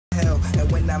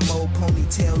when I'm old,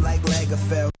 ponytail like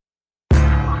Lagerfeld.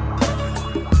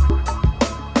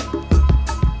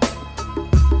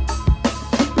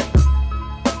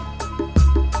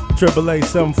 Triple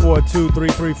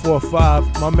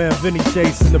 8-742-3345. My man Vinny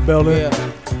Chase in the building. Yeah.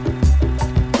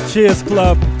 Cheers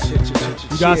Club.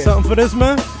 You got something for this,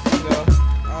 man? You know,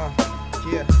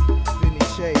 yeah. Vinny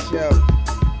Chase, yo.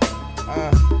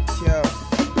 Yo.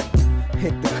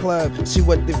 Hit the club, see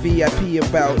what the VIP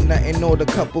about. Nothing, order a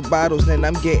couple bottles, then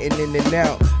I'm getting in and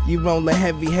out. You rolling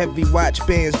heavy watch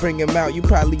bands, bring them out. You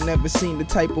probably never seen the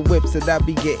type of whips that I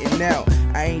be getting out.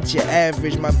 I ain't your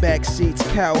average, my back seat's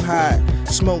cow high.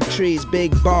 Smoke trees,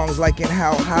 big bongs like in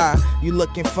how high. You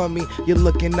looking for me, you're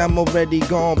looking, I'm already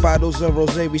gone. Bottles of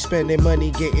rosé, we spending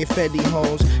money getting Fetty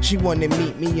homes. She wanna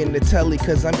meet me in the telly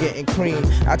cause I'm getting cream.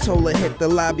 I told her hit the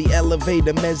lobby,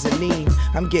 elevator, mezzanine.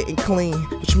 I'm getting clean,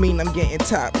 which mean I'm getting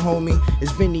top, homie.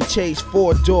 It's Vinny Chase,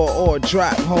 4-door or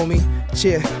drop, homie.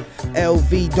 Cheer.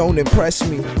 LV don't impress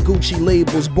me. Gucci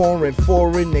labels, boring,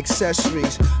 foreign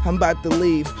accessories. I'm about to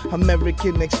leave,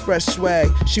 American Express swag.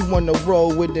 She wanna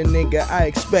roll with a nigga, I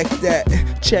expect that.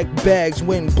 Check bags,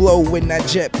 wind blow when I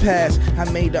jet past. I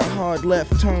made a hard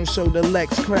left turn so the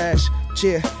Lex crash.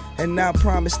 Cheer, and I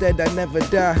promise that I never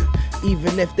die.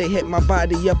 Even if they hit my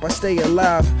body up, I stay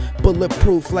alive.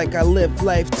 Bulletproof like I live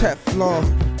life, Teflon.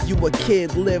 You a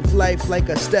kid, live life like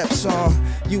a step song.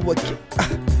 You a kid,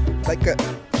 like a,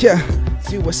 yeah.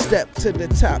 You a step to the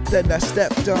top that I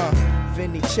stepped on.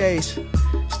 Vinny Chase,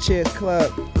 Cheers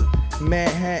Club,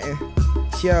 Manhattan,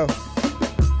 yo.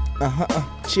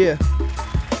 Cheer.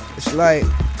 It's like,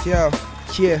 yo,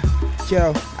 yeah.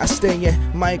 Yo, I stay in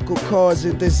Michael Kors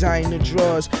and designer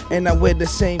drawers, and I wear the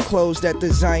same clothes that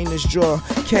designers draw.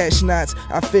 Cash knots,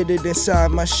 I fitted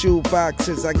inside my shoe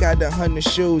boxes. I got 100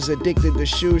 shoes, addicted to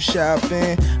shoe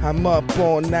shopping. I'm up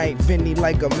all night, Vinny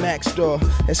like a Mac store.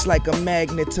 It's like a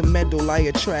magnet to metal, I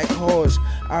attract whores.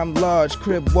 I'm large,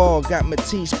 crib wall, got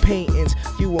Matisse paintings.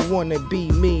 You will wanna be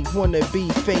me, wanna be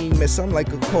famous. I'm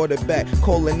like a quarterback,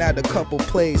 calling out a couple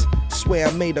plays. Swear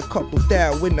I made a couple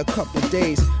thou in a couple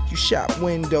days. You shop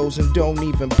windows and don't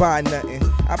even buy nothing.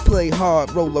 I play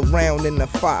hard, roll around in the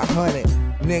 500,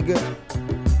 nigga.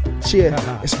 Cheer,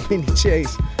 it's Vinny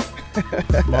Chase.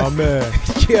 My man.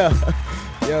 Yeah.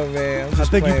 Yo, man. I'm just I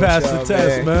think you passed the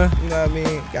test, man. You know what I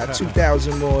mean? Got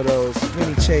 2,000 more of those.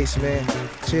 Vinny Chase, man.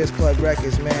 Cheers Club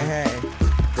Records, Manhattan.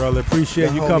 Brother,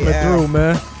 appreciate you homie coming Al. through,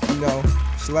 man. You know,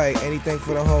 it's like anything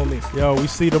for the homie. Yo, we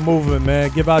see the movement, man.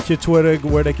 Give out your Twitter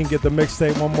where they can get the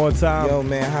mixtape one more time. Yo,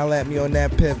 man, holla at me on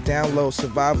that pip. Download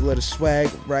Survival of the Swag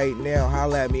right now.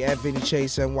 Holla at me at Vinny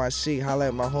Chase NYC. Holla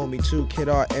at my homie too, Kid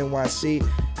Art NYC.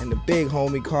 And the big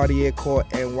homie Cartier Court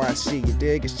NYC. You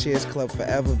dig? It's Cheers Club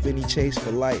forever. Vinny Chase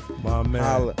for life. My man.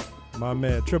 Holla. My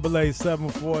man.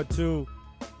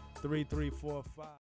 888-742-3345.